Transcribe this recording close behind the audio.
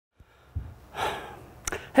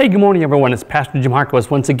Hey, good morning everyone. It's Pastor Jim Harkowitz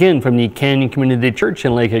once again from the Canyon Community Church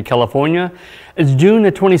in Lakehead, California. It's June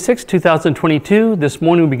the 26th, 2022. This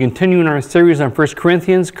morning we'll be continuing our series on 1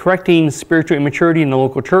 Corinthians, correcting spiritual immaturity in the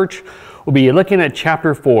local church. We'll be looking at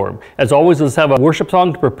chapter 4. As always, let's have a worship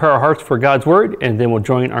song to prepare our hearts for God's Word, and then we'll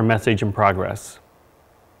join our message in progress.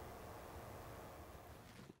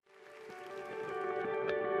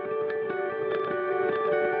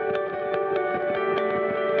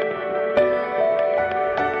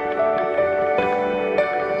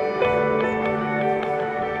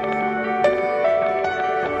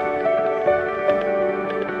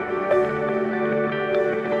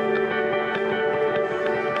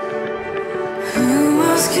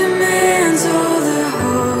 Commands all the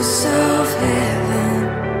hosts of heaven.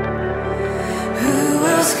 Who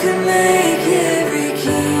else could make every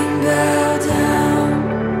king bow down?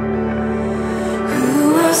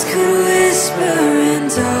 Who else could whisper and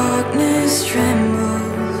darkness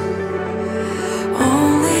trembles?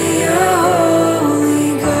 Only a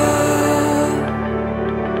holy God.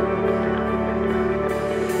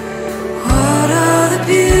 What are the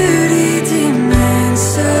beauty demands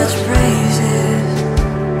such praises?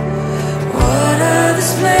 The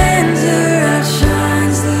splendor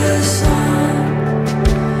outshines the sun.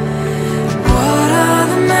 What are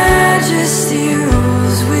the majesty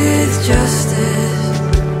rules with justice?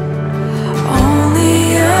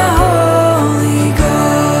 Only a holy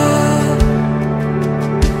God.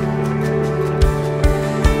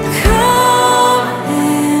 Come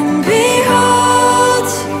and behold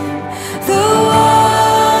Him, the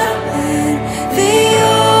one and the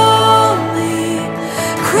only.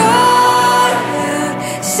 Cry.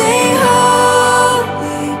 Sing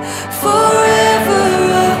holy, forever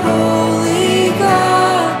a holy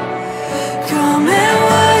God. Come and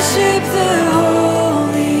worship the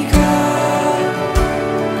holy God.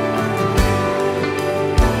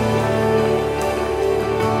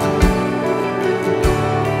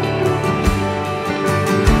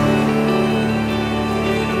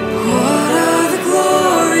 What of the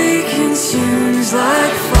glory consumes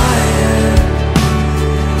like fire?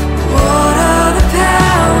 What of the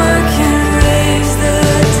power can raise the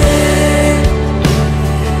dead?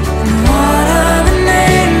 And what of the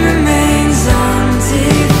name remains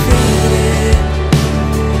undefeated?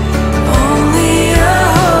 Only a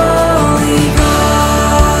holy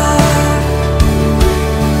God.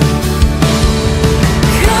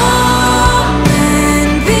 Come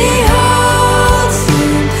and behold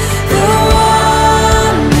Him, the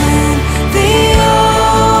one and the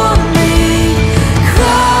only.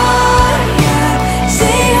 Cry out,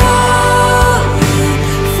 sing holy,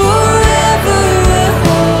 forever a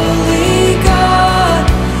holy God.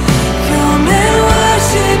 Come and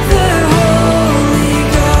worship the holy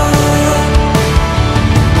God.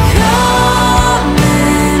 Come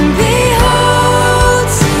and behold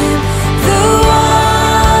Him, the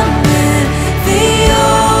one and the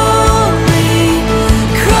only.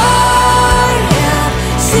 Cry out,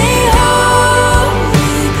 sing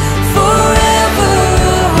holy, forever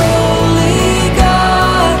a holy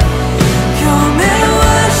God. Come and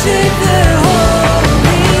worship the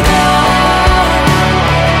holy God.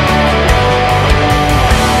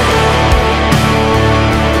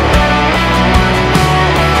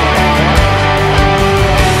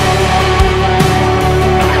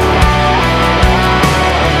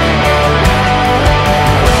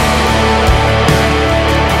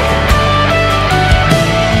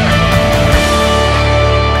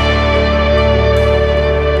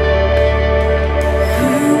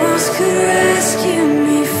 Who else could rescue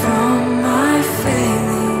me from my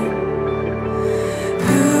failing?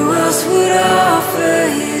 Who else would offer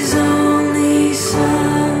His only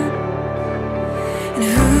Son? And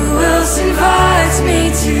who else invites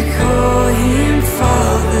me to call Him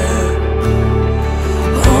Father?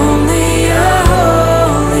 Only a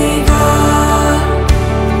holy God.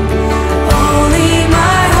 Only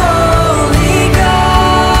my holy God.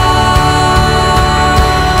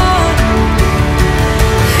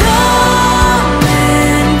 Come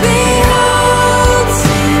and behold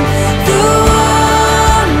Him, the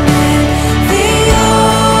one and the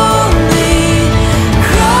only.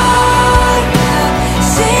 Cry out,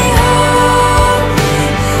 sing holy,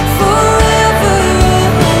 forever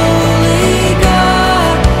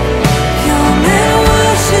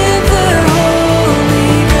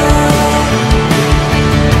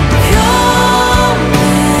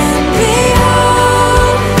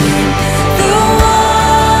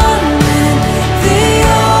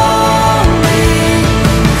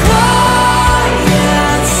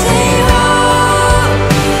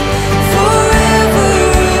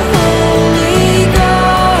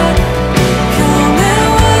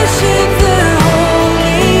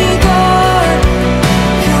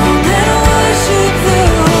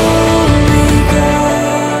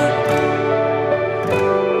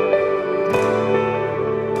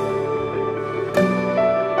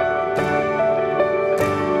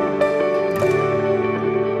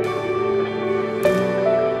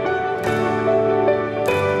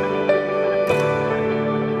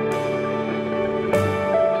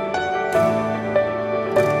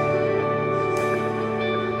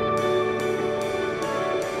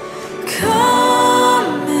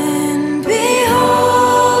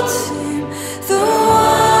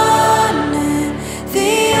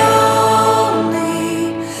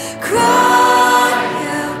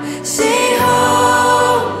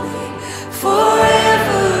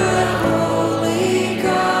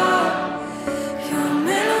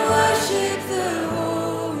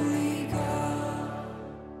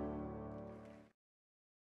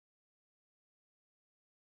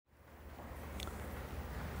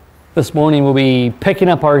This morning we'll be picking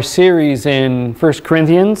up our series in 1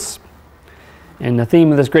 Corinthians. And the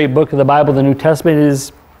theme of this great book of the Bible, the New Testament,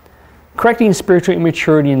 is correcting spiritual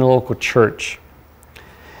immaturity in the local church.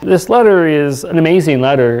 This letter is an amazing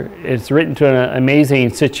letter. It's written to an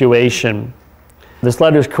amazing situation. This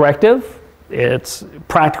letter is corrective. It's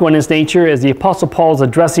practical in its nature, as the Apostle Paul is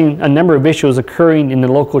addressing a number of issues occurring in the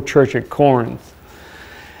local church at Corinth.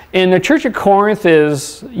 And the church at Corinth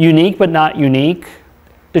is unique but not unique.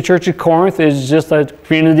 The church at Corinth is just a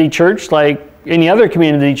community church like any other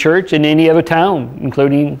community church in any other town,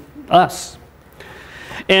 including us.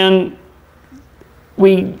 And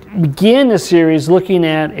we begin the series looking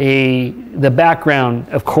at the background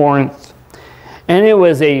of Corinth. And it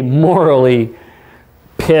was a morally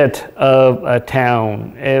pit of a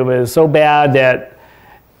town. It was so bad that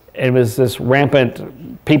it was this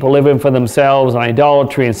rampant people living for themselves and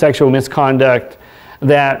idolatry and sexual misconduct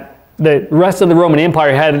that the rest of the Roman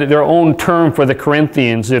Empire had their own term for the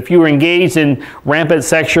Corinthians. If you were engaged in rampant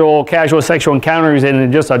casual sexual encounters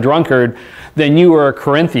and just a drunkard, then you were a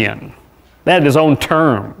Corinthian. That had its own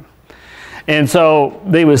term. And so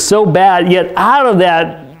they was so bad, yet out of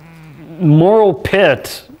that moral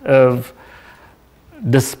pit of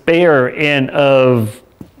despair and of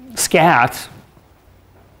scat,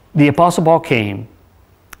 the Apostle Paul came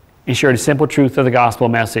and shared a simple truth of the gospel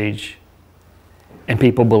message, and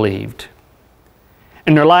people believed.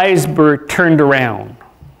 And their lives were turned around.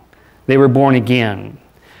 They were born again.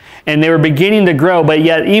 And they were beginning to grow, but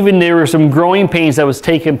yet even there were some growing pains that was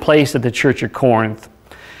taking place at the church at Corinth.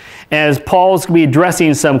 As Paul's going to be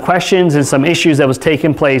addressing some questions and some issues that was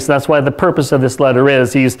taking place, that's why the purpose of this letter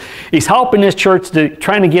is. He's helping this church,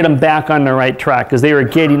 trying to get them back on the right track, because they were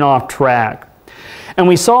getting off track. And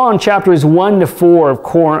we saw in chapters 1 to 4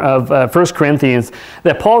 of 1 Corinthians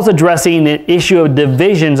that Paul's addressing the issue of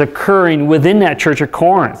divisions occurring within that church at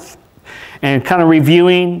Corinth. And kind of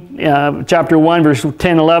reviewing chapter 1, verse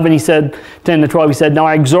 10, 11, he said, 10 to 12, he said, "Now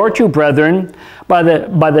I exhort you, brethren, by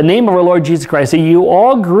the name of our Lord Jesus Christ, that you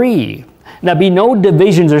all agree, and there be no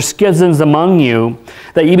divisions or schisms among you,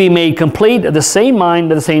 that ye be made complete of the same mind,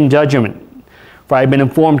 of the same judgment. For I have been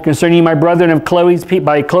informed concerning my brethren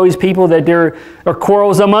by Chloe's people that there are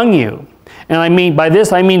quarrels among you. And I mean by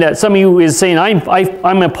this, I mean that some of you is saying,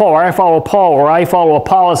 I'm a Paul, or I follow Paul, or I follow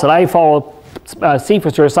Apollos, and I follow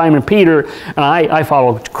Cephas or Simon Peter, and I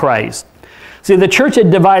follow Christ." See, the church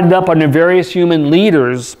had divided up under various human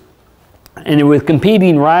leaders, and with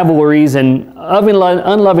competing rivalries and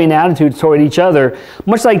unloving attitudes toward each other,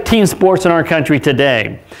 much like team sports in our country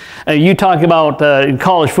today. You talk about in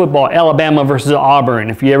college football, Alabama versus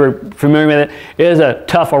Auburn. If you're ever familiar with it, it is a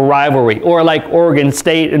tough rivalry. Or like Oregon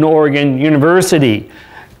State and Oregon University.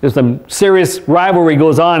 There's some serious rivalry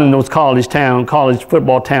goes on in those college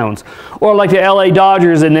football towns. Or like the LA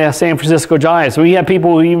Dodgers and the San Francisco Giants. We have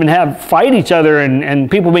people who even fight each other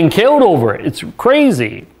and people being killed over it. It's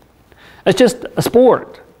crazy. It's just a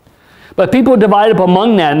sport. But people divided up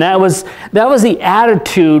among that, and that was the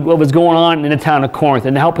attitude, what was going on in the town of Corinth.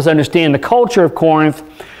 And to help us understand the culture of Corinth,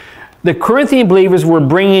 the Corinthian believers were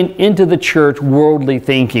bringing into the church worldly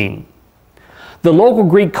thinking. The local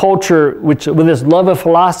Greek culture, which with its love of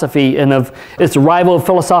philosophy and of its rival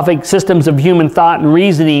philosophic systems of human thought and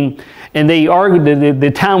reasoning, and they argued,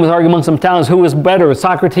 the town was arguing amongst themselves who was better,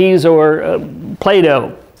 Socrates or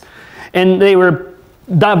Plato. And they were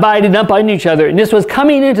divided up on each other. And this was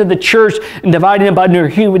coming into the church and dividing up under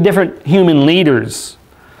different human leaders.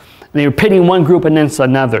 They were pitting one group against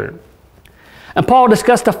another. And Paul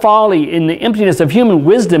discussed the folly and the emptiness of human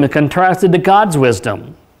wisdom and contrasted to God's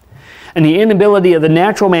wisdom, and the inability of the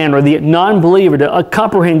natural man or the non-believer to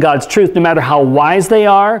comprehend God's truth, no matter how wise they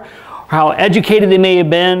are, or how educated they may have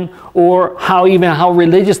been, or how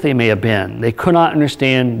religious they may have been. They could not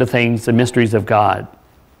understand the things, the mysteries of God.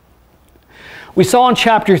 We saw in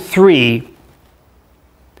chapter 3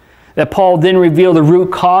 that Paul then revealed the root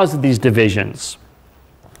cause of these divisions.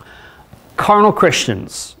 Carnal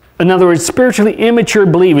Christians. In other words, spiritually immature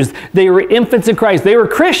believers. They were infants in Christ. They were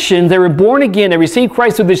Christians. They were born again. They received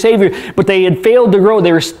Christ as their Savior, but they had failed to grow.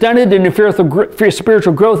 They were stunted in their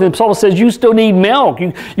spiritual growth. And Paul says, you still need milk.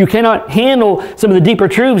 You cannot handle some of the deeper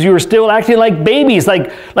truths. You are still acting like babies,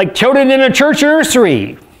 like children in a church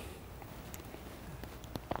nursery.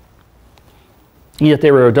 Yet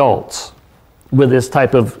they were adults with this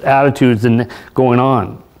type of attitudes and going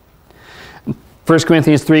on. 1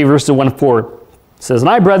 Corinthians 3, verses 1 and 4 says, "And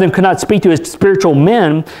I, brethren, could not speak to spiritual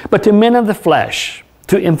men, but to men of the flesh,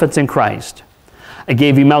 to infants in Christ. I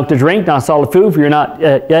gave you milk to drink, not solid food, for you're not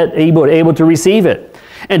yet able to receive it.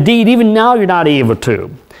 Indeed, even now you're not able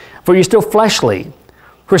to, for you're still fleshly.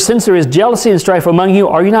 For since there is jealousy and strife among you,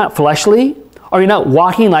 are you not fleshly? Are you not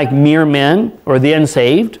walking like mere men, or the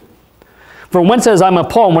unsaved? For one says, I'm of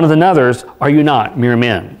Paul, and one of another's, are you not mere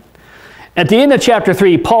men? At the end of chapter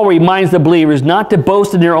 3, Paul reminds the believers not to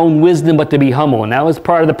boast in their own wisdom, but to be humble. And that was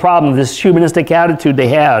part of the problem, this humanistic attitude they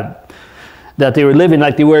had, that they were living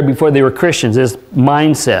like they were before they were Christians, this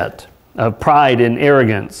mindset of pride and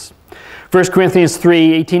arrogance. 1 Corinthians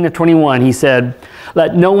 3, 18 to 21, he said,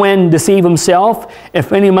 let no one deceive himself.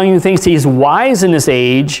 If any among you thinks he is wise in this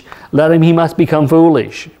age, let him, he must become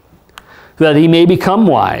foolish, so that he may become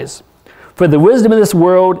wise. For the wisdom of this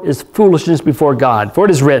world is foolishness before God. For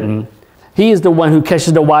it is written, he is the one who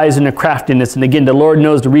catches the wise in their craftiness. And again, the Lord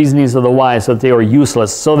knows the reasonings of the wise, so that they are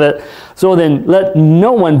useless. So then let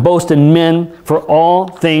no one boast in men, for all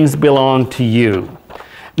things belong to you.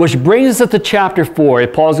 Which brings us to chapter 4.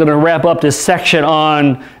 Paul's going to wrap up this section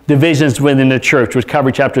on divisions within the church, which cover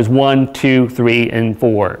chapters 1, 2, 3, and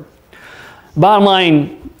 4. Bottom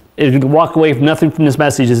line, if you can walk away from nothing from this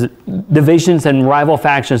message, is divisions and rival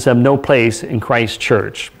factions have no place in Christ's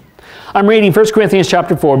church. I'm reading 1 Corinthians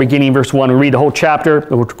chapter 4, beginning verse 1. We'll read the whole chapter,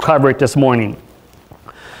 but we'll cover it this morning.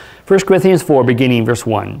 1 Corinthians 4, beginning verse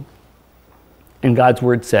 1. And God's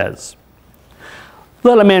word says,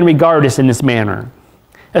 let a man regard us in this manner,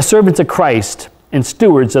 as servants of Christ and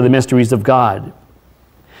stewards of the mysteries of God.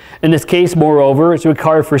 In this case, moreover, it's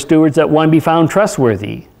required for stewards that one be found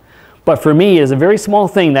trustworthy. But for me, it is a very small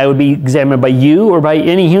thing that would be examined by you or by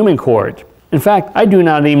any human court. In fact, I do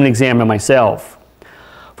not even examine myself.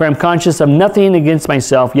 For I am conscious of nothing against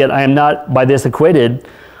myself, yet I am not by this acquitted.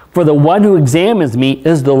 For the one who examines me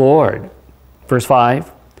is the Lord. Verse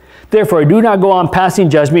 5. Therefore, I do not go on passing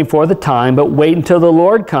judgment for the time, but wait until the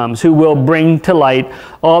Lord comes, who will bring to light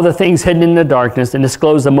all the things hidden in the darkness and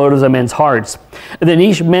disclose the motives of men's hearts. And then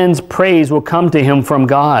each man's praise will come to him from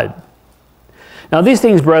God. Now these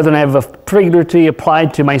things, brethren, I have figuratively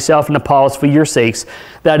applied to myself and Apollos for your sakes,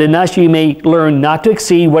 that in us you may learn not to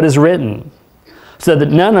exceed what is written, so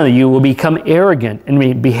that none of you will become arrogant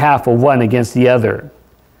in behalf of one against the other.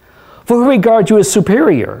 For who regards you as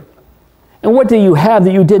superior? And what do you have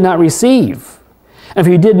that you did not receive? And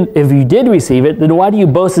if you did receive it, then why do you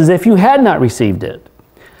boast as if you had not received it?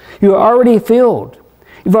 You are already filled.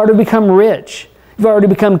 You've already become rich. You've already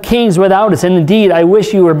become kings without us. And indeed, I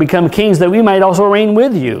wish you were become kings that we might also reign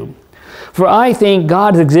with you. For I think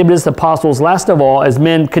God has exhibited us apostles last of all as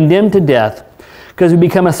men condemned to death, because we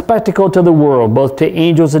become a spectacle to the world, both to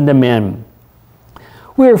angels and to men.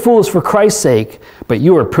 We are fools for Christ's sake, but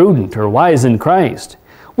you are prudent or wise in Christ.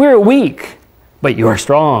 We are weak, but you are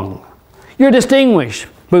strong. You are distinguished,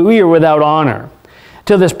 but we are without honor.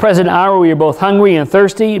 Till this present hour we are both hungry and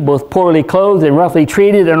thirsty, both poorly clothed and roughly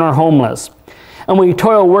treated, and are homeless. And we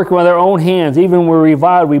toil working with our own hands. Even when we are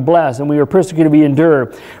reviled, we bless. And we are persecuted, we endure.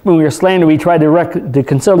 When we are slandered, we try to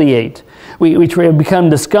conciliate. We try to become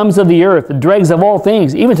the scums of the earth, the dregs of all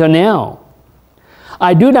things, even to now.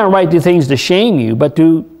 I do not write these things to shame you, but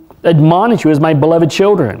to admonish you as my beloved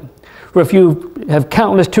children. For if you have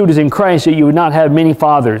countless tutors in Christ, yet you would not have many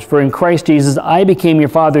fathers. For in Christ Jesus I became your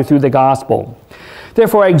father through the gospel.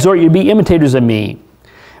 Therefore I exhort you to be imitators of me.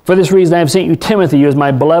 For this reason I have sent you Timothy, as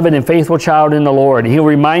my beloved and faithful child in the Lord. And he will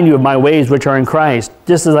remind you of my ways which are in Christ,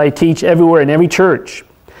 just as I teach everywhere in every church.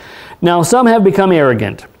 Now some have become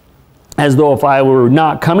arrogant, as though if I were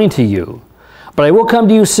not coming to you. But I will come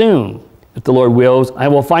to you soon. If the Lord wills, I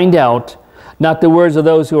will find out, not the words of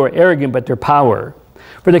those who are arrogant, but their power.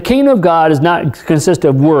 For the kingdom of God does not consist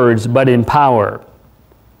of words, but in power.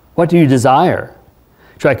 What do you desire?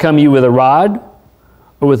 Shall I come to you with a rod,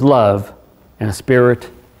 or with love and a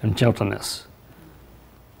spirit and gentleness?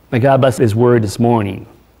 May God bless his word this morning.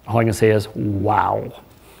 All I can say is, wow.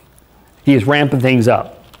 He is ramping things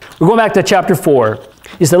up. We're going back to chapter 4.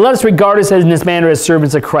 He said, let us regard us in this manner as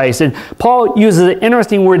servants of Christ. And Paul uses an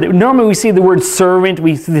interesting word. Normally we see the word servant,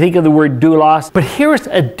 we think of the word doulos, but here's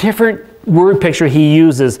a different word picture he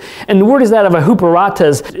uses. And the word is that of a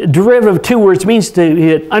huperetas, derivative of two words, means to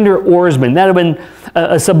be under oarsman. That would have been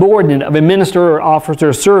a subordinate of a minister or officer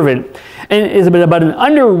or servant. And it's about an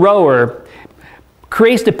under rower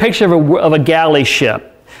creates the picture of a galley ship.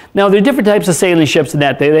 Now, there are different types of sailing ships in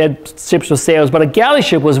that. They had ships with sails, but a galley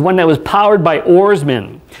ship was one that was powered by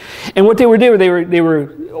oarsmen. And what they were doing, they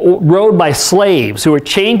were rowed by slaves who were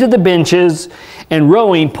chained to the benches and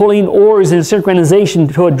rowing, pulling oars in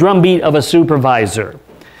synchronization to a drumbeat of a supervisor.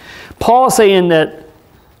 Paul saying that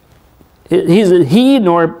he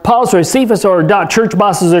nor Apollos or Cephas are not church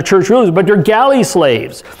bosses or church rulers, but they're galley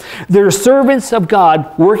slaves. They're servants of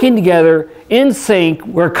God working together in sync,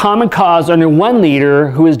 we're a common cause under one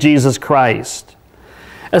leader who is Jesus Christ.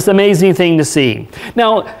 That's an amazing thing to see.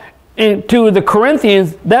 Now, to the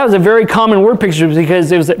Corinthians, that was a very common word picture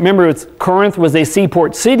because it was, remember, Corinth was a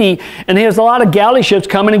seaport city, and there was a lot of galley ships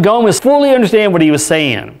coming and going. Was fully understand what he was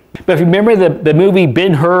saying. But if you remember the movie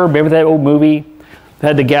Ben-Hur, remember that old movie? It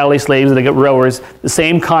had the galley slaves and the rowers, the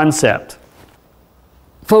same concept.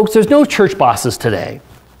 Folks, there's no church bosses today,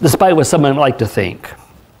 despite what some might like to think.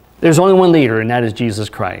 There's only one leader, and that is Jesus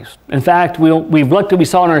Christ. In fact, we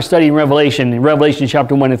saw in our study in Revelation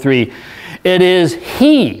chapter 1 and 3, it is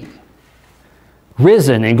He,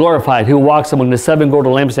 risen and glorified, who walks among the 7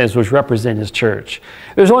 golden lampstands which represent His church.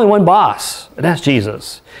 There's only one boss, and that's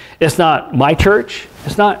Jesus. It's not my church.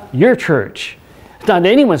 It's not your church. It's not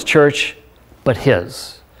anyone's church, but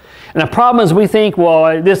His. And the problem is we think,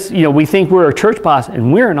 well, we think we're a church boss,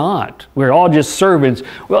 and we're not. We're all just servants.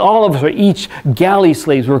 Well, all of us are each galley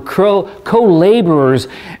slaves. We're co-laborers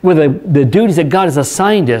with the duties that God has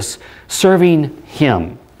assigned us, serving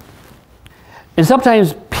Him. And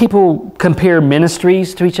sometimes people compare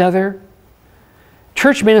ministries to each other.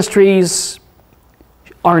 Church ministries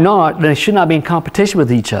they should not be in competition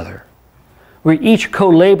with each other. We're each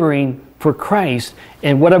co-laboring for Christ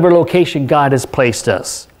in whatever location God has placed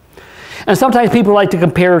us. And sometimes people like to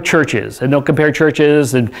compare churches, and they'll compare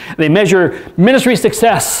churches, and they measure ministry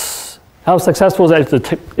success. How successful is that? It's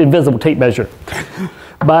the invisible tape measure.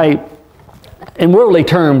 In worldly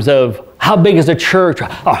terms of how big is a church,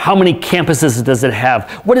 or how many campuses does it have,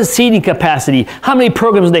 what is seating capacity, how many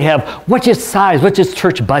programs do they have, what's its size, what's its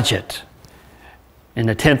church budget? In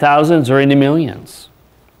the 10,000s or in the millions.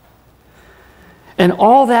 And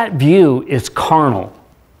all that view is carnal.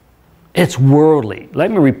 It's worldly.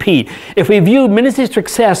 Let me repeat. If we view ministry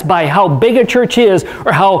success by how big a church is,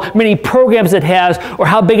 or how many programs it has, or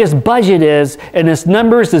how big its budget is, and its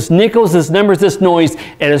numbers, its nickels, its numbers, this noise,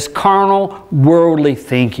 it is carnal, worldly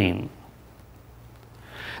thinking.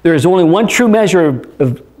 There is only one true measure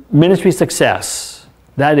of ministry success.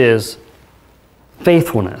 That is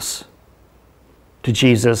faithfulness to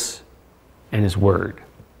Jesus and His Word.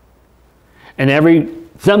 And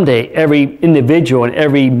someday, every individual and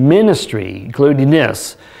every ministry, including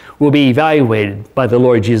this, will be evaluated by the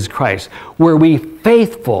Lord Jesus Christ. Were we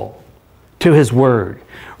faithful to His Word?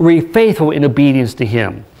 Were we faithful in obedience to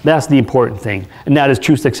Him? That's the important thing, and that is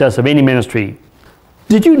true success of any ministry.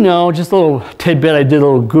 Did you know, just a little tidbit, I did a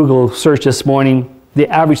little Google search this morning, the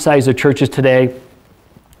average size of churches today,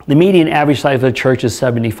 the median average size of a church is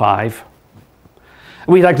 75.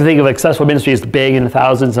 We like to think of accessible ministry as big in the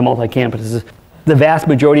thousands and multi-campuses. The vast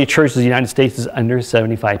majority of churches in the United States is under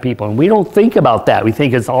 75 people. And we don't think about that. We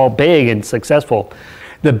think it's all big and successful.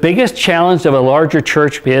 The biggest challenge of a larger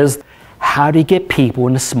church is how to get people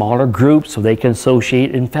into smaller groups so they can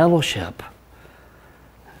associate in fellowship.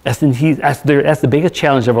 That's the biggest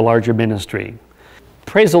challenge of a larger ministry.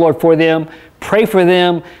 Praise the Lord for them. Pray for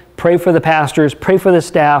them. Pray for the pastors, pray for the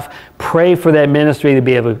staff, pray for that ministry to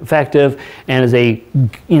be effective, and as they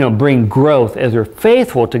bring growth, as they're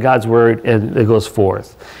faithful to God's Word as it goes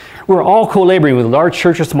forth. We're all co-laboring with a large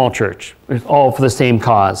church or small church. It's all for the same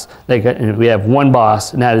cause. And we have one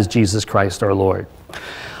boss, and that is Jesus Christ our Lord.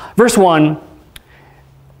 Verse 1,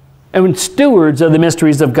 and stewards of the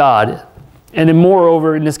mysteries of God. And then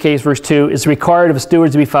moreover, in this case, verse 2, it's required of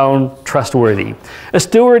stewards to be found trustworthy. A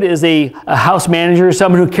steward is a house manager,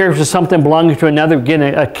 someone who cares for something belonging to another.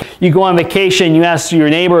 Again, you go on vacation, you ask your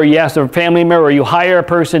neighbor, or you ask a family member, or you hire a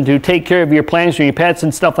person to take care of your plants or your pets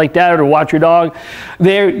and stuff like that, or watch your dog.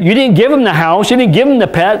 You didn't give them the house, you didn't give them the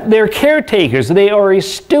pet. They're caretakers. They are a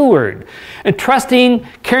steward. And trusting,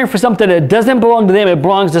 caring for something that doesn't belong to them, it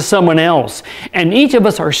belongs to someone else. And each of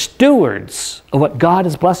us are stewards of what God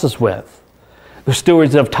has blessed us with. We're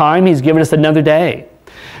stewards of time. He's given us another day.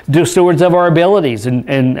 We're stewards of our abilities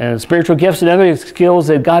and spiritual gifts and other skills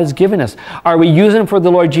that God has given us. Are we using them for the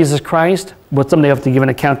Lord Jesus Christ? Well, someday we have to give an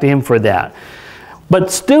account to Him for that. But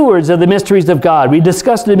stewards of the mysteries of God. We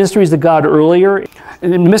discussed the mysteries of God earlier.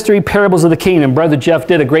 In the mystery parables of the kingdom, Brother Jeff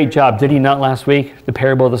did a great job, did he not, last week? The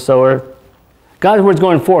parable of the sower. God's Word's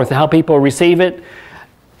going forth, and how people receive it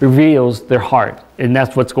reveals their heart. And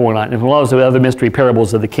that's what's going on. And lots of other mystery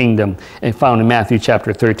parables of the kingdom and found in Matthew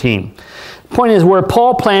chapter 13. The point is, where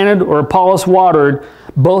Paul planted or Apollos watered,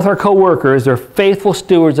 both are co-workers. They're faithful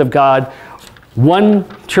stewards of God. One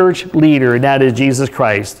church leader, and that is Jesus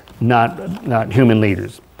Christ, not human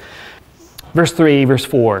leaders. Verse 3, verse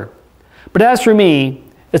 4. But as for me,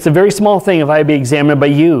 it's a very small thing if I be examined by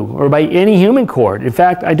you or by any human court. In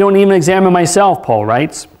fact, I don't even examine myself, Paul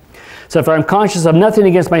writes. So if I'm conscious of nothing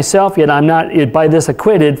against myself, yet I'm not by this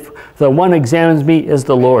acquitted, the one who examines me is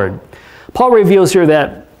the Lord. Paul reveals here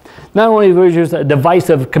that Not only was there a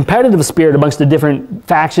divisive, competitive spirit amongst the different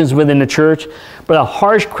factions within the church, but a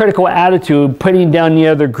harsh, critical attitude putting down the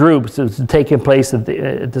other groups that was taking place at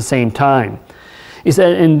the same time. He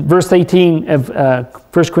said in verse 18 of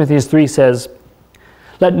 1 Corinthians 3 says,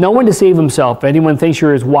 "Let no one deceive himself. If anyone thinks you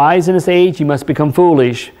are as wise in this age, he must become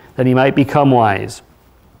foolish, that he might become wise."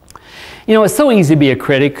 You know, it's so easy to be a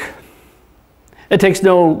critic. It takes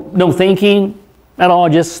no thinking at all,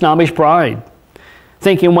 just snobbish pride.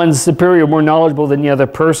 Thinking one's superior, more knowledgeable than the other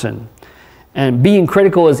person. And being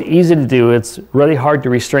critical is easy to do. It's really hard to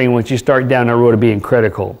restrain once you start down the road of being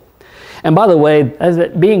critical. And by the way,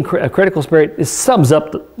 being a critical spirit, it sums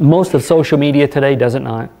up most of social media today, does it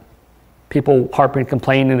not? People harping,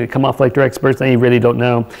 complaining, and come off like they're experts and they really don't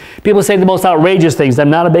know. People say the most outrageous things. I'm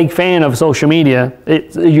not a big fan of social media.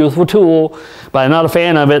 It's a useful tool, but I'm not a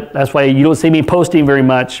fan of it. That's why you don't see me posting very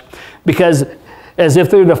much. Because as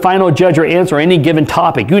if they're the final judge or answer on any given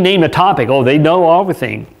topic. You name a topic, oh, they know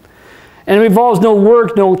everything. And it involves no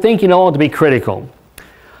work, no thinking at all to be critical.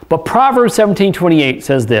 But Proverbs 17:28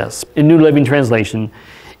 says this, in New Living Translation,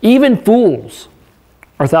 "Even fools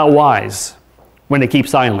are thought wise when they keep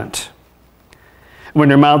silent. When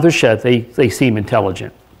their mouths are shut, they seem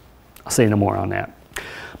intelligent." I'll say no more on that.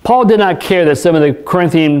 Paul did not care that some of the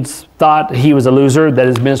Corinthians thought he was a loser, that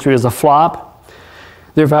his ministry was a flop.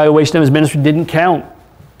 Their evaluation of his ministry didn't count.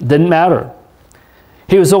 It didn't matter.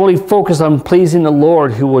 He was only focused on pleasing the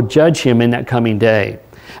Lord who will judge him in that coming day.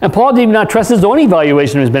 And Paul did not trust his own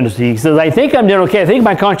evaluation of his ministry. He says, I think I'm doing okay. I think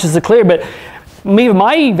my conscience is clear, but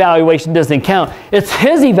my evaluation doesn't count. It's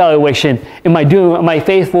his evaluation. Am I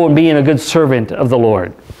faithful in being a good servant of the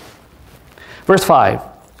Lord? Verse 5.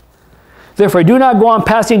 "Therefore do not go on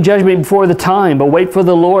passing judgment before the time, but wait for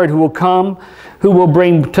the Lord who will come, who will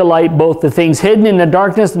bring to light both the things hidden in the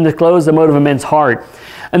darkness and disclose the motive of men's heart.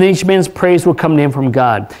 And then each man's praise will come to him from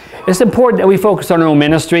God." It's important that we focus on our own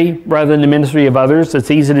ministry rather than the ministry of others. It's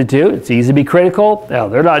easy to do. It's easy to be critical. Oh,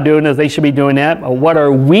 they're not doing this. They should be doing that. But what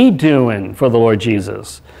are we doing for the Lord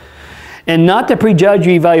Jesus? And not to prejudge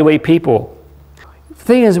or evaluate people. The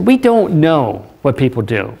thing is, we don't know what people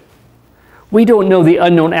do. We don't know the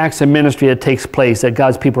unknown acts of ministry that takes place that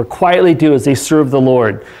God's people quietly do as they serve the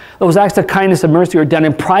Lord. Those acts of kindness and mercy are done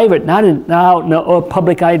in private, not out in a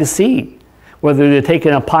public eye to see. Whether they're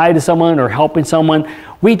taking a pie to someone or helping someone,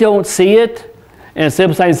 we don't see it. And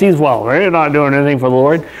sometimes sees, well, they're not doing anything for the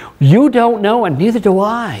Lord. You don't know, and neither do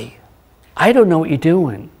I. I don't know what you're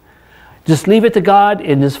doing. Just leave it to God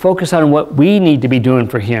and just focus on what we need to be doing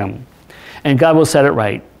for Him. And God will set it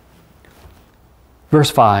right.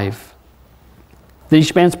 Verse 5.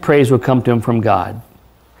 Each man's praise will come to him from God.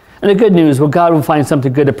 And the good news, well, God will find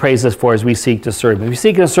something good to praise us for as we seek to serve Him. If we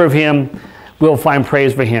seek to serve Him, we'll find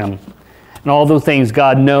praise for Him. And all those things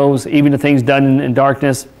God knows, even the things done in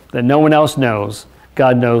darkness that no one else knows,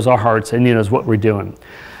 God knows our hearts and He knows what we're doing.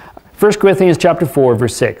 1 Corinthians chapter 4,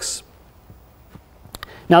 verse 6.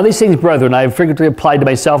 "Now these things, brethren, I have frequently applied to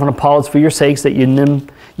myself and Apollos for your sakes, that you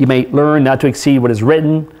may learn not to exceed what is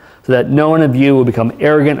written, so that no one of you will become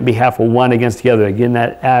arrogant on behalf of one against the other." Again,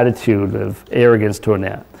 that attitude of arrogance toward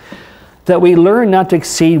that. That we learn not to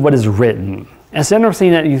exceed what is written. And it's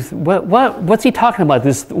interesting that what's he talking about?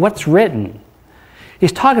 What's written?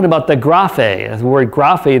 He's talking about the graphe. The word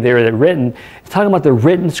graphe there, that written. He's talking about the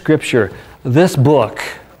written scripture, this book.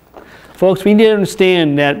 Folks, we need to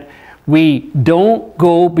understand that we don't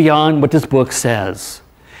go beyond what this book says.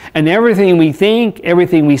 And everything we think,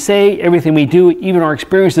 everything we say, everything we do, even our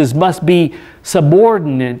experiences, must be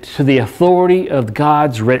subordinate to the authority of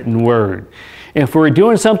God's written word. If we're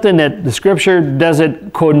doing something that the Scripture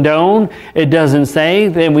doesn't condone, it doesn't say,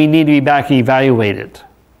 then we need to be back and evaluate it.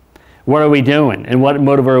 What are we doing? And what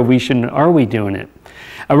motivation are we doing it?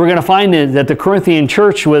 And we're going to find that the Corinthian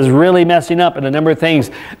church was really messing up in a number of things.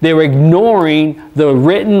 They were ignoring the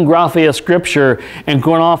written graphe of Scripture and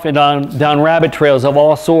going off and down rabbit trails of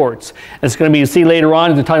all sorts. It's going to be, you see later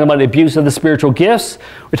on, we're talking about the abuse of the spiritual gifts.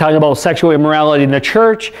 We're talking about sexual immorality in the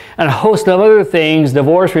church and a host of other things,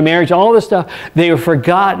 divorce, remarriage, all this stuff. They have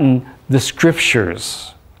forgotten the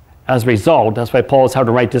Scriptures. As a result, that's why Paul is how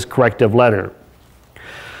to write this corrective letter.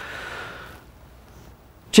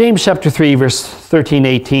 James chapter 3, verse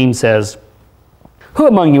 13-18 says, "Who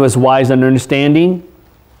among you is wise and understanding?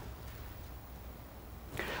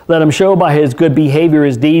 Let him show by his good behavior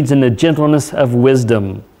his deeds in the gentleness of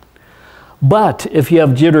wisdom. But if you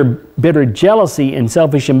have bitter jealousy and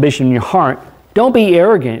selfish ambition in your heart, don't be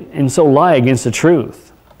arrogant and so lie against the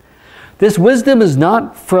truth. This wisdom is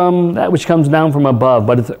not from that which comes down from above,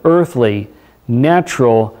 but it's earthly,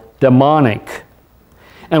 natural, demonic.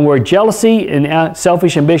 And where jealousy and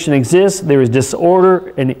selfish ambition exists, there is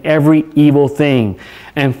disorder in every evil thing.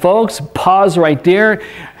 And folks, pause right there.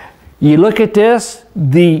 You look at this,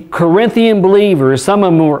 the Corinthian believers, some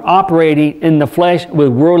of them were operating in the flesh with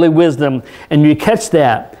worldly wisdom. And you catch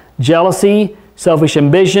that. Jealousy, selfish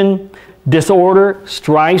ambition, disorder,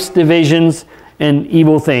 strifes, divisions, and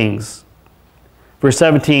evil things. Verse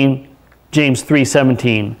 17, James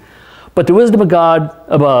 3:17. But the wisdom of God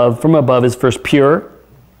from above is first pure,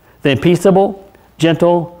 then peaceable,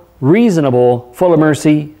 gentle, reasonable, full of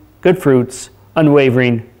mercy, good fruits,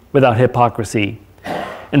 unwavering, without hypocrisy.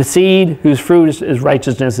 And the seed whose fruit is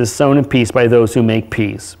righteousness is sown in peace by those who make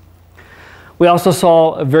peace. We also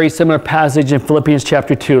saw a very similar passage in Philippians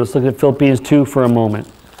chapter 2. Let's look at Philippians 2 for a moment.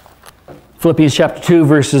 Philippians chapter 2,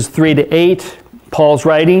 verses 3 to 8, Paul's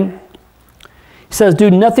writing. He says,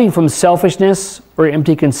 do nothing from selfishness or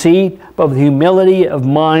empty conceit, but with humility of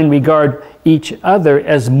mind regard each other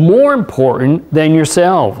as more important than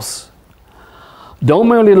yourselves. Don't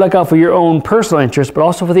merely look out for your own personal interest, but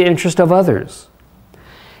also for the interest of others.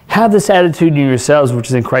 Have this attitude in yourselves, which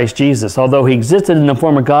is in Christ Jesus. Although he existed in the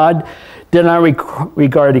form of God, did not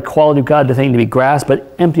regard equality of God a thing to be grasped,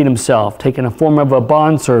 but emptied himself, taking the form of a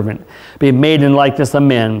bondservant, being made in likeness of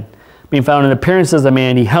men. Being found in appearance as a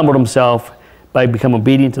man, he humbled himself by becoming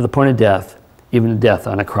obedient to the point of death, even death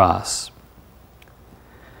on a cross.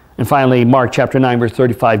 And finally, Mark chapter 9, verse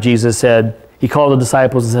 35, Jesus said, he called the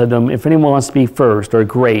disciples and said to them, if anyone wants to be first or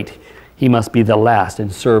great, he must be the last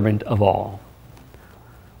and servant of all.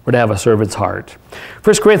 We're to have a servant's heart.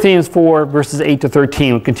 1 Corinthians 4, verses 8 to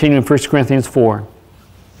 13. We'll continue in 1 Corinthians 4.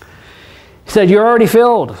 He said, you're already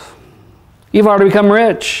filled. You've already become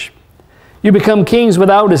rich. You become kings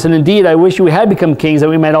without us, and indeed I wish you had become kings that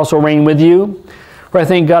we might also reign with you. For I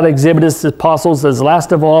think God exhibited his apostles as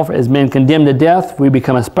last of all, as men condemned to death. We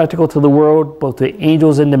become a spectacle to the world, both to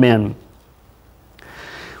angels and to men.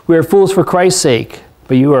 We are fools for Christ's sake,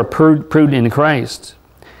 but you are prudent in Christ.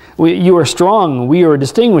 You are strong, we are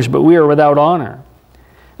distinguished, but we are without honor.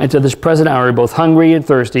 And to this present hour, both hungry and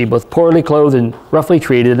thirsty, both poorly clothed and roughly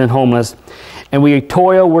treated and homeless. And we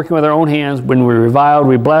toil, working with our own hands. When we're reviled,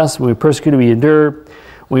 we bless. When we're persecuted, we endure.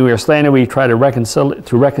 When we are slandered, we try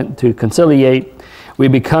to conciliate. We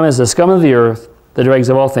become as the scum of the earth, the dregs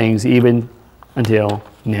of all things, even until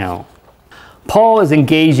now. Paul is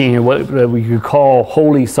engaging in what we could call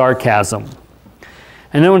holy sarcasm.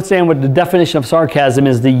 And understand what the definition of sarcasm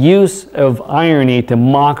is: the use of irony to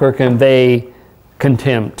mock or convey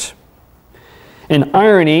contempt. And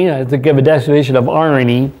irony, to give a definition of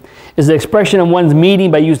irony, is the expression of one's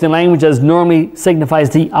meaning by using language that normally signifies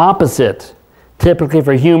the opposite, typically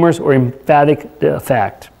for humorous or emphatic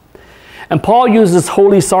effect. And Paul uses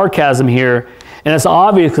holy sarcasm here, and it's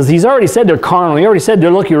obvious because he's already said they're carnal. He already said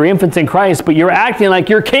they're, look, you're infants in Christ, but you're acting like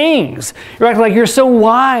you're kings. You're acting like you're so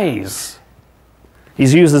wise.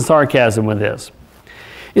 He's using sarcasm with this.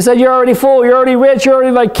 He said, you're already full, you're already rich, you're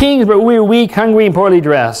already like kings, but we're weak, hungry, and poorly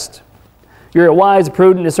dressed. You're wise,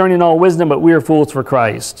 prudent, discerning in all wisdom, but we are fools for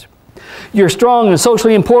Christ. You're strong and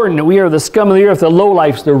socially important. We are the scum of the earth, the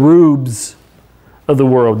lowlifes, the rubes of the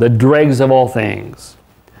world, the dregs of all things.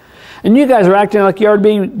 And you guys are acting like you ought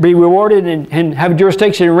to be rewarded and have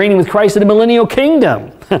jurisdiction and reigning with Christ in the millennial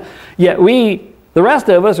kingdom. Yet we, the rest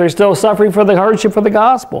of us, are still suffering for the hardship for the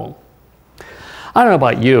gospel. I don't know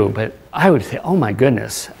about you, but I would say, oh my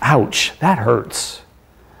goodness, ouch, that hurts.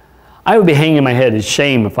 I would be hanging my head in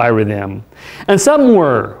shame if I were them. And some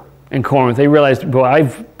were in Corinth. They realized, boy,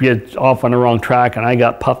 I've been off on the wrong track and I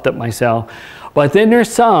got puffed up myself. But then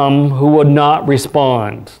there's some who would not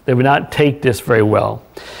respond. They would not take this very well.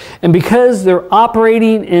 And because they're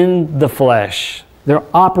operating in the flesh, they're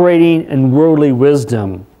operating in worldly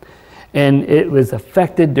wisdom, and it was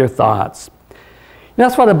affected their thoughts. And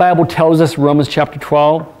that's why the Bible tells us, Romans chapter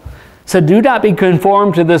 12, said, do not be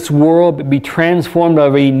conformed to this world, but be transformed by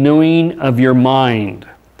the renewing of your mind.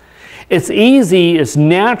 It's easy, it's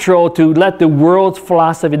natural to let the world's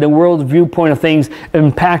philosophy, the world's viewpoint of things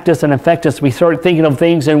impact us and affect us. We start thinking of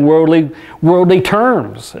things in worldly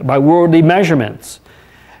terms, by worldly measurements,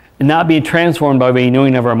 and not being transformed by the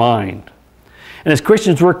renewing of our mind. And as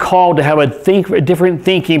Christians, we're called to have a different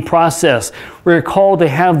thinking process. We're called to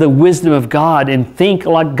have the wisdom of God and think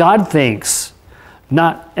like God thinks,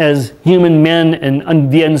 not as human men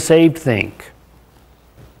and the unsaved think.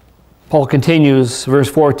 Paul continues, verse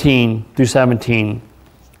 14 through 17.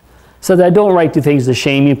 So that I don't write to things to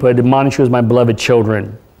shame you, but admonish you as my beloved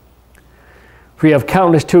children. For you have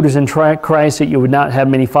countless tutors in Christ, that you would not have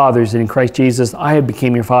many fathers, and in Christ Jesus I have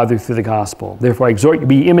become your father through the gospel. Therefore I exhort you to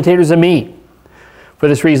be imitators of me. For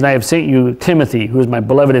this reason I have sent you Timothy, who is my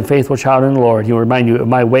beloved and faithful child in the Lord. He will remind you of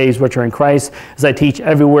my ways which are in Christ, as I teach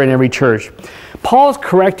everywhere in every church. Paul's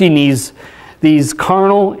correcting these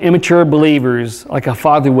carnal, immature believers like a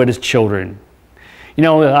father would his children. You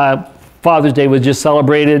know, Father's Day was just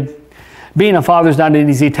celebrated. Being a father is not an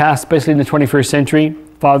easy task, especially in the 21st century.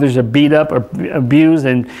 Fathers are beat up or abused,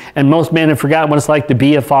 and most men have forgotten what it's like to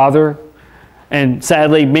be a father. And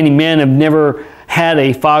sadly, many men have never had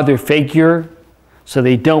a father figure, so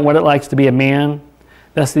they don't know what it likes to be a man.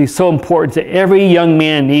 That's so important. That every young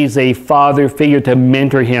man needs a father figure to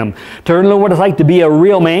mentor him, to learn what it's like to be a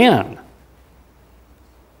real man.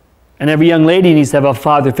 And every young lady needs to have a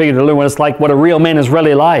father figure to learn what it's like, what a real man is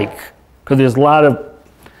really like. Because there's a lot of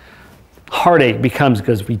heartache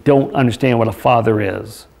because we don't understand what a father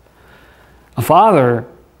is. A father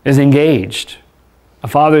is engaged. A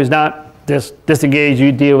father is not disengaged,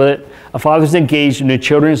 you deal with it. A father is engaged in their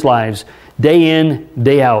children's lives day in,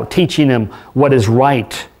 day out, teaching them what is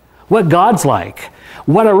right, what God's like,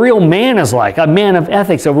 what a real man is like, a man of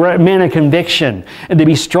ethics, a man of conviction, and to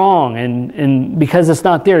be strong. And because it's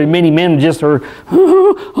not there, many men just are,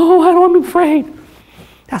 oh, I don't want to be afraid.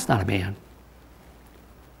 That's not a man.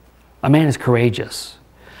 A man is courageous.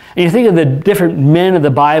 And you think of the different men of the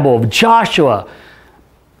Bible, of Joshua.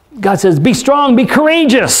 God says, be strong, be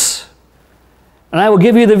courageous, and I will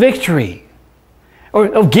give you the victory. Or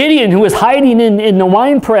of Gideon, who was hiding in the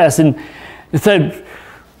wine press, and it said,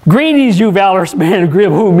 greetings, you valorous man.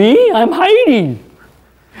 Who, me? I'm hiding.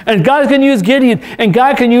 And God can use Gideon, and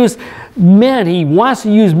God can use men. He wants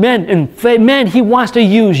to use men, and men, He wants to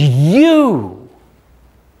use you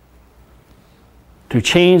to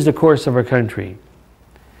change the course of our country.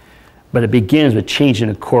 But it begins with changing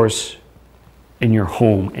the course in your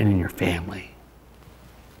home and in your family.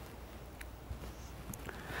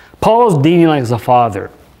 Paul's dealing like as a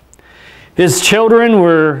father. His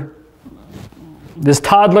children his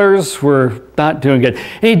toddlers were not doing good.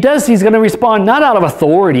 And he's going to respond not out of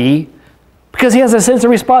authority, because he has a sense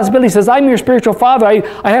of responsibility. He says, I'm your spiritual father. I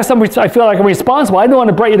feel like I'm responsible. I don't want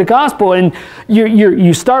to bring you the gospel. And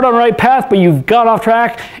you start on the right path, but you've got off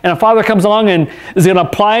track, and a father comes along and is going to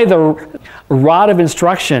apply the rod of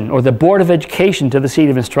instruction or the board of education to the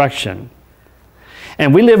seat of instruction.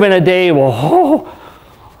 And we live in a day,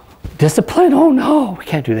 discipline? Oh no, we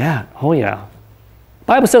can't do that. Oh yeah. The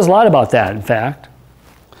Bible says a lot about that, in fact.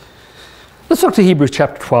 Let's look to Hebrews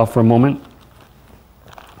chapter 12 for a moment.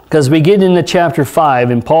 Because we get into chapter 5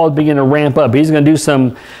 and Paul's beginning to ramp up. He's going to do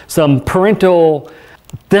some parental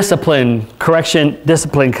discipline,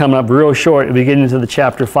 discipline coming up real short as we get into the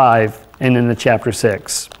chapter 5 and into chapter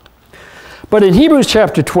 6. But in Hebrews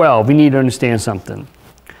chapter 12, we need to understand something.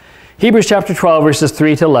 Hebrews chapter 12, verses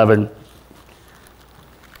 3 to 11.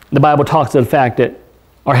 The Bible talks of the fact that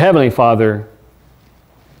our Heavenly Father,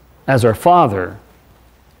 as our Father,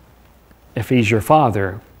 if He's your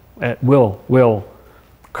Father, will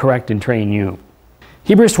correct and train you.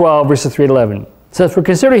 Hebrews 12, verses 3 to 11 says, for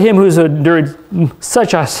consider him who has endured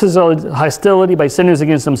such hostility by sinners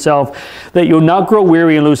against himself, that you will not grow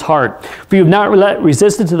weary and lose heart. For you have not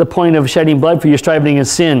resisted to the point of shedding blood for your striving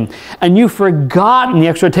against sin. And you've forgotten the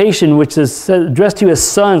exhortation which is addressed to you as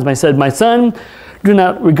sons. My son, do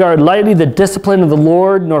not regard lightly the discipline of the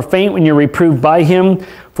Lord, nor faint when you're reproved by him.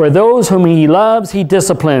 For those whom he loves, he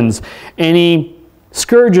disciplines, and he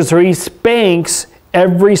scourges or he spanks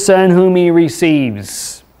every son whom he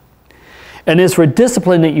receives. And it's for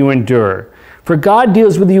discipline that you endure. For God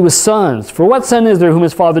deals with you as sons. For what son is there whom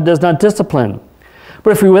his father does not discipline?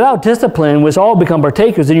 But if you're without discipline, which all become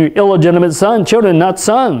partakers, then you're illegitimate children, not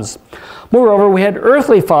sons. Moreover, we had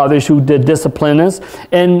earthly fathers who did discipline us,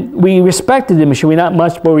 and we respected them. Should we not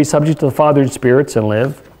much more be subject to the Father in spirits and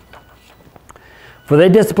live? For they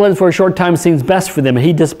discipline us for a short time seems best for them, and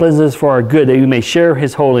he disciplines us for our good, that we may share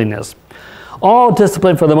his holiness. All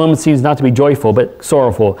discipline for the moment seems not to be joyful, but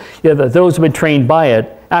sorrowful. Yet those who have been trained by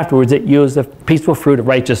it, afterwards it yields the peaceful fruit of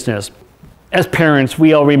righteousness. As parents,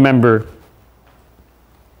 we all remember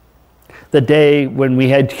the day when we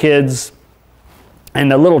had kids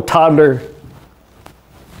and the little toddler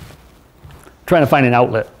trying to find an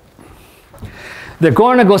outlet. They're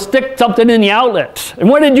going to go stick something in the outlet. And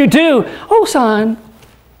what did you do? Oh, son,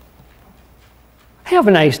 have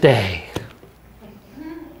a nice day.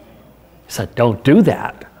 He said, don't do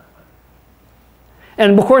that.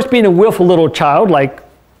 And of course, being a willful little child like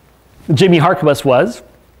Jimmy Harkabus was,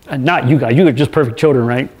 and not you guys, you are just perfect children,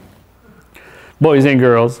 right? Boys and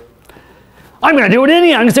girls. I'm going to do it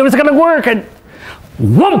anyhow. I'm going to see what's going to work. And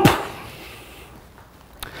whoomp!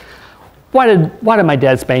 Why did my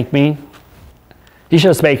dad spank me? He should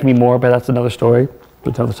have spanked me more, but that's another story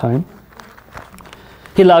for another time.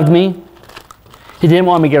 He loved me. He didn't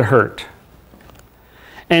want me to get hurt.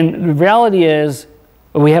 And the reality is,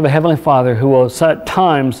 we have a Heavenly Father who will at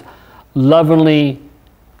times lovingly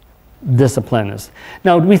discipline us.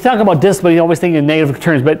 Now, we talk about discipline, you always think in negative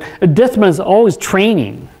terms, but discipline is always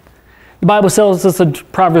training. The Bible tells us in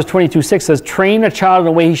Proverbs 22:6 says, train a child in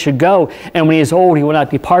the way he should go, and when he is old, he will not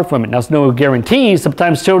depart from it. Now, there's no guarantee.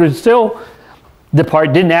 Sometimes children still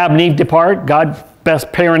depart. Didn't Adam and Eve depart? God,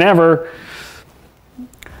 best parent ever.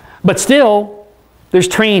 But still, there's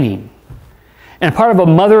training. And part of a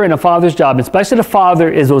mother and a father's job, especially the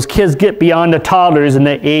father, is those kids get beyond the toddlers and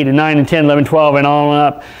the 8 and 9 and 10, 11, 12, and on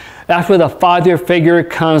up. That's where the father figure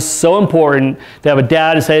comes so important to have a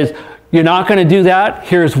dad that says, you're not going to do that.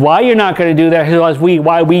 Here's why you're not going to do that. Here's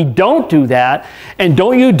why we don't do that. And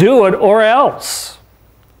don't you do it or else.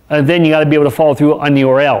 And then you got to be able to follow through on the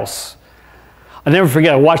or else. I'll never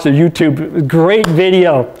forget, I watched a YouTube, great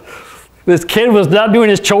video. This kid was not doing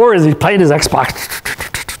his chores. He played his Xbox.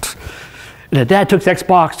 And the dad took his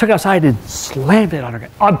Xbox, took it outside and slammed it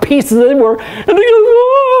on pieces they were. And they go,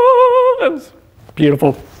 oh! It was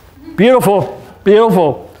beautiful. Beautiful.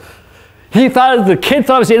 Beautiful. The kid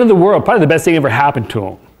thought it was the end of the world. Probably the best thing ever happened to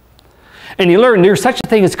him. And he learned there's such a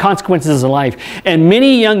thing as consequences in life. And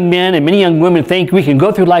many young men and many young women think we can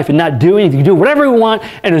go through life and not do anything, do whatever we want,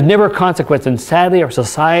 and there's never a consequence. And sadly, our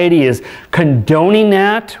society is condoning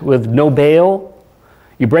that with no bail.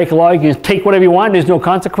 You break a law, you can take whatever you want, and there's no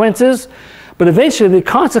consequences. But eventually, the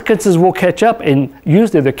consequences will catch up, and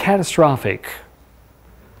usually they're catastrophic. I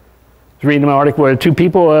was reading an article where two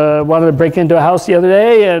people wanted to break into a house the other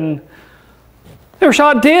day, and they were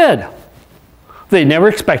shot dead. They never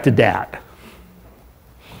expected that.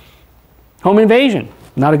 Home invasion,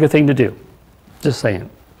 not a good thing to do. Just saying.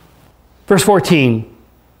 Verse 14,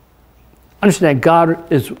 understand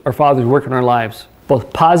God is our Father's work in our lives.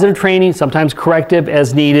 Both positive training, sometimes corrective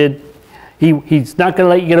as needed. He's not going to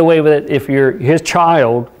let you get away with it if you're his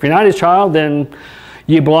child. If you're not his child, then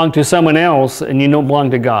you belong to someone else and you don't belong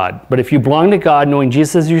to God. But if you belong to God, knowing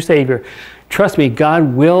Jesus is your Savior, trust me,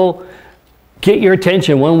 God will get your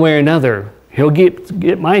attention one way or another. He'll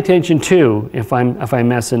get my attention too if I'm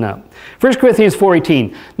messing up. 1 Corinthians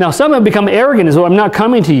 4:18. Now some have become arrogant as though I'm not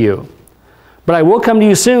coming to you. But I will come to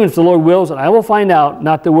you soon if the Lord wills, and I will find out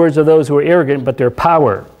not the words of those who are arrogant, but their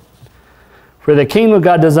power. For the kingdom of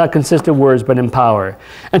God does not consist of words, but in power.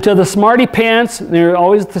 And to the smarty pants, there are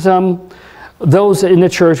always those in the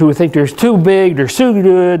church who think they're too big, they're too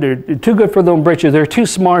good, they're too good for their own britches, they're too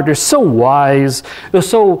smart, they're so wise, they're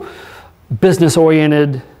so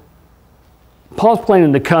business-oriented. Paul's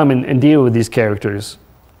planning to come and deal with these characters.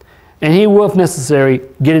 And he will, if necessary,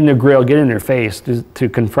 get in their grill, get in their face to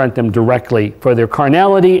confront them directly for their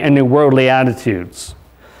carnality and their worldly attitudes.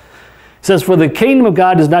 It says, for the kingdom of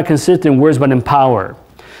God does not consist in words, but in power.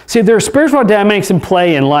 See, there are spiritual dynamics in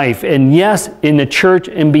play in life, and yes, in the church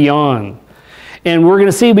and beyond. And we're going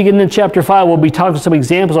to see, beginning in chapter 5, we'll be talking some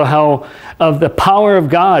examples of the power of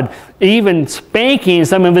God, even spanking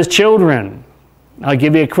some of his children. I'll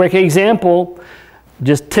give you a quick example,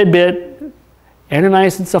 just tidbit,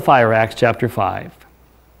 Ananias and Sapphira, Acts chapter 5.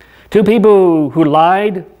 Two people who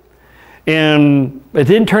lied, and it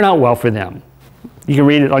didn't turn out well for them. You can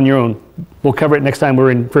read it on your own. We'll cover it next time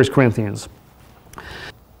we're in 1 Corinthians.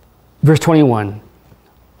 Verse 21.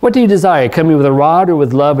 What do you desire? Coming with a rod or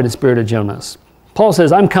with love and a spirit of gentleness? Paul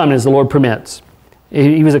says, I'm coming as the Lord permits.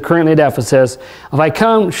 He was currently at Ephesus. Shall I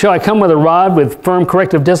come with a rod with firm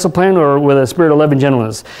corrective discipline or with a spirit of love and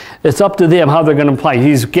gentleness? It's up to them how they're going to apply.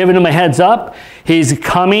 He's giving them a heads up. He's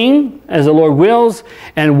coming as the Lord wills.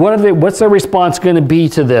 And what's their response going to be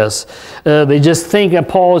to this? They just think that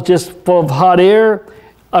Paul is just full of hot air,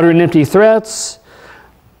 uttering empty threats.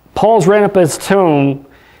 Paul's ran up his tone.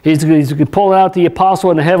 He's pulling out the apostle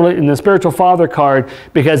and the heavenly and the spiritual father card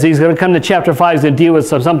because he's going to come to chapter 5 and deal with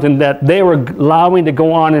something that they were allowing to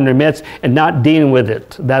go on in their midst and not dealing with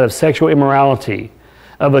it, that of sexual immorality,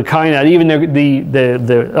 of a kind that even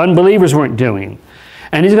the unbelievers weren't doing.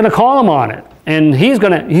 And he's going to call them on it, and he's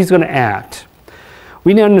going to act.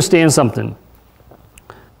 We need to understand something.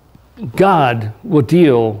 God will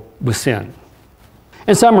deal with sin.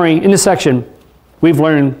 In summary, in this section, we've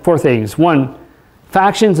learned 4 things. 1,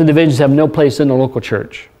 factions and divisions have no place in the local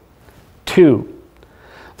church. 2,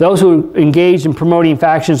 those who engage in promoting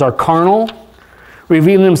factions are carnal,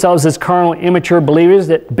 revealing themselves as carnal, immature believers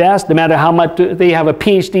at best, no matter how much they have a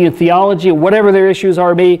PhD in theology, whatever their issues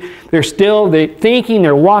are, they're thinking,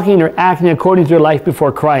 they're walking, they're acting according to their life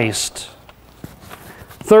before Christ.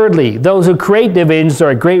 Thirdly, those who create divisions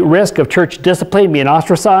are at great risk of church discipline, being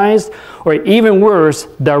ostracized, or even worse,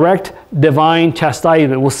 direct divine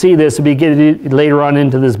chastisement. We'll see this as we get later on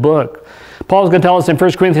into this book. Paul's going to tell us in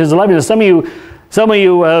 1 Corinthians 11 that some of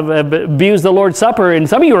you have abused the Lord's Supper, and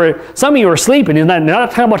some of you are sleeping. He's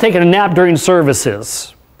not talking about taking a nap during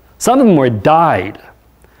services. Some of them were died.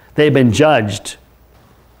 They've been judged.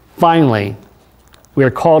 Finally, we are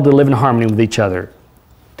called to live in harmony with each other,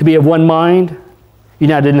 to be of one mind,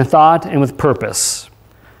 united in thought and with purpose.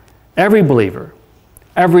 Every believer,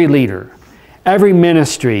 every leader, every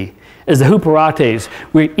ministry is the huperates,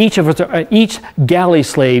 where each of us are each galley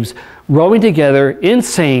slaves rowing together in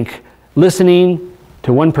sync, listening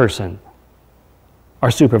to one person, our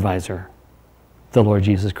supervisor, the Lord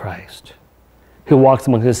Jesus Christ, who walks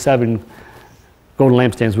among his 7 golden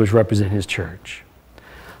lampstands which represent his church.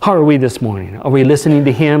 How are we this morning? Are we listening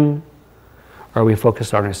to him? Or are we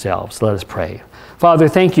focused on ourselves? Let us pray. Father,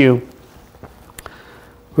 thank you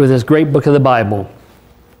for this great book of the Bible,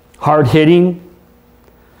 hard-hitting,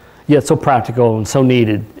 yet so practical and so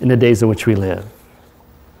needed in the days in which we live.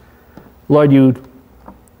 Lord, you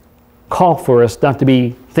call for us not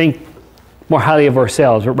to think more highly of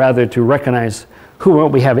ourselves, but rather to recognize who and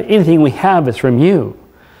what we have. Anything we have is from you.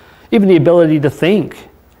 Even the ability to think,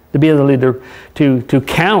 to be able to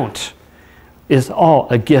count, is all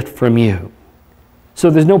a gift from you. So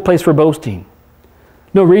there's no place for boasting.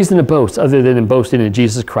 No reason to boast other than in boasting in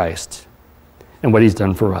Jesus Christ and what he's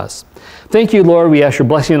done for us. Thank you, Lord. We ask your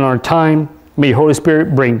blessing on our time. May your Holy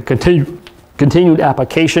Spirit bring continued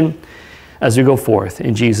application as we go forth.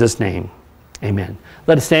 In Jesus' name, amen.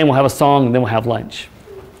 Let us stand. We'll have a song, and then we'll have lunch.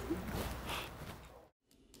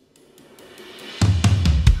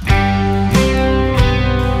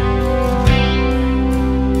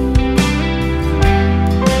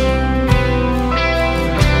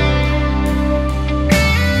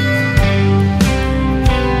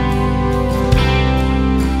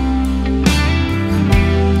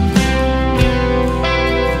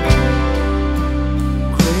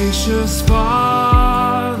 Gracious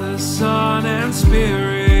Father, Son, and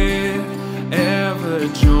Spirit, ever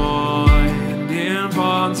joined in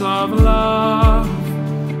bonds of love,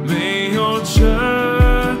 may your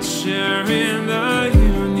church share in the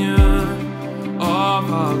union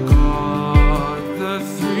of our God, the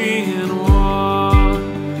three in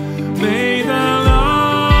one. May the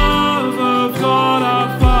love of God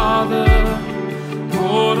our Father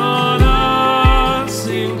poured on us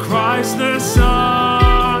in Christ the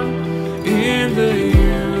Son, in the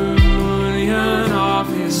union of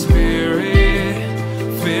his Spirit,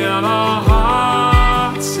 fill our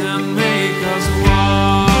hearts and make us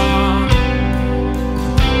one.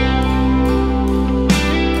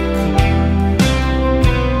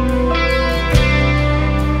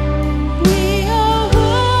 We are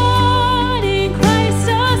one in Christ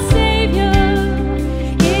our Savior.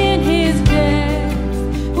 In his death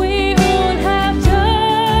we all have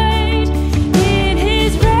died. In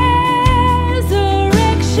his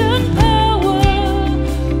resurrection power,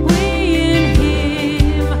 we in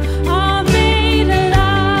him are made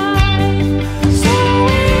alive. So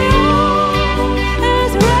we all,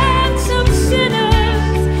 as ransomed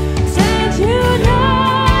sinners, stand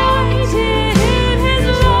united in his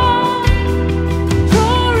love,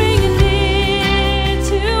 drawing near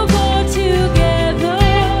to God together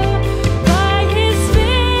by his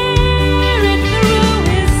Spirit through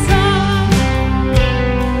his Son.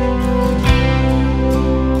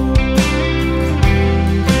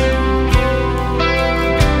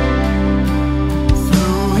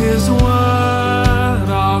 Through his word,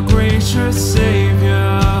 our gracious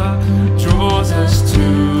Savior draws us to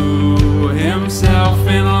himself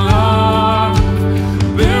in love,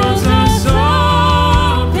 builds us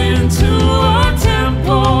up into a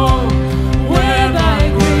temple where by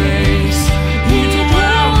grace he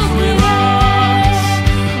dwells with us,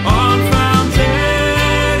 on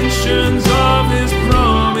foundations of his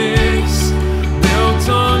promise, built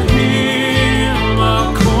on him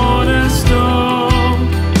a cornerstone.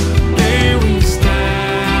 May we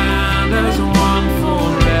stand as one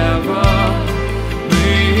forever.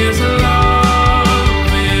 May his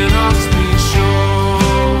love in us be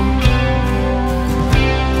shown.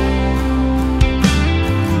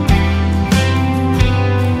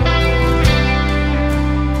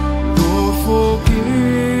 Lord,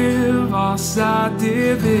 forgive our sad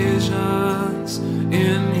divisions.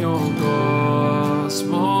 In your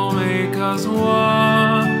gospel make us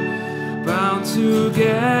one, bound together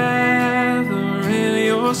in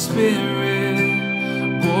your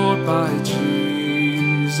Spirit, bought by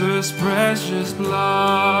Jesus' precious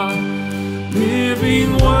blood,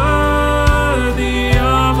 living worthy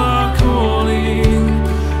of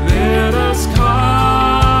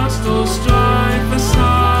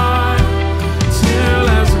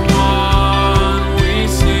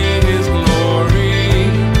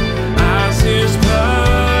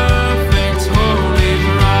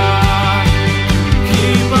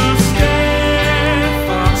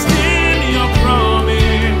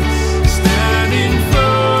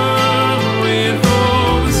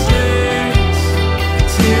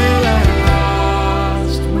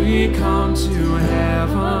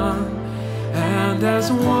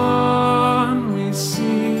as one.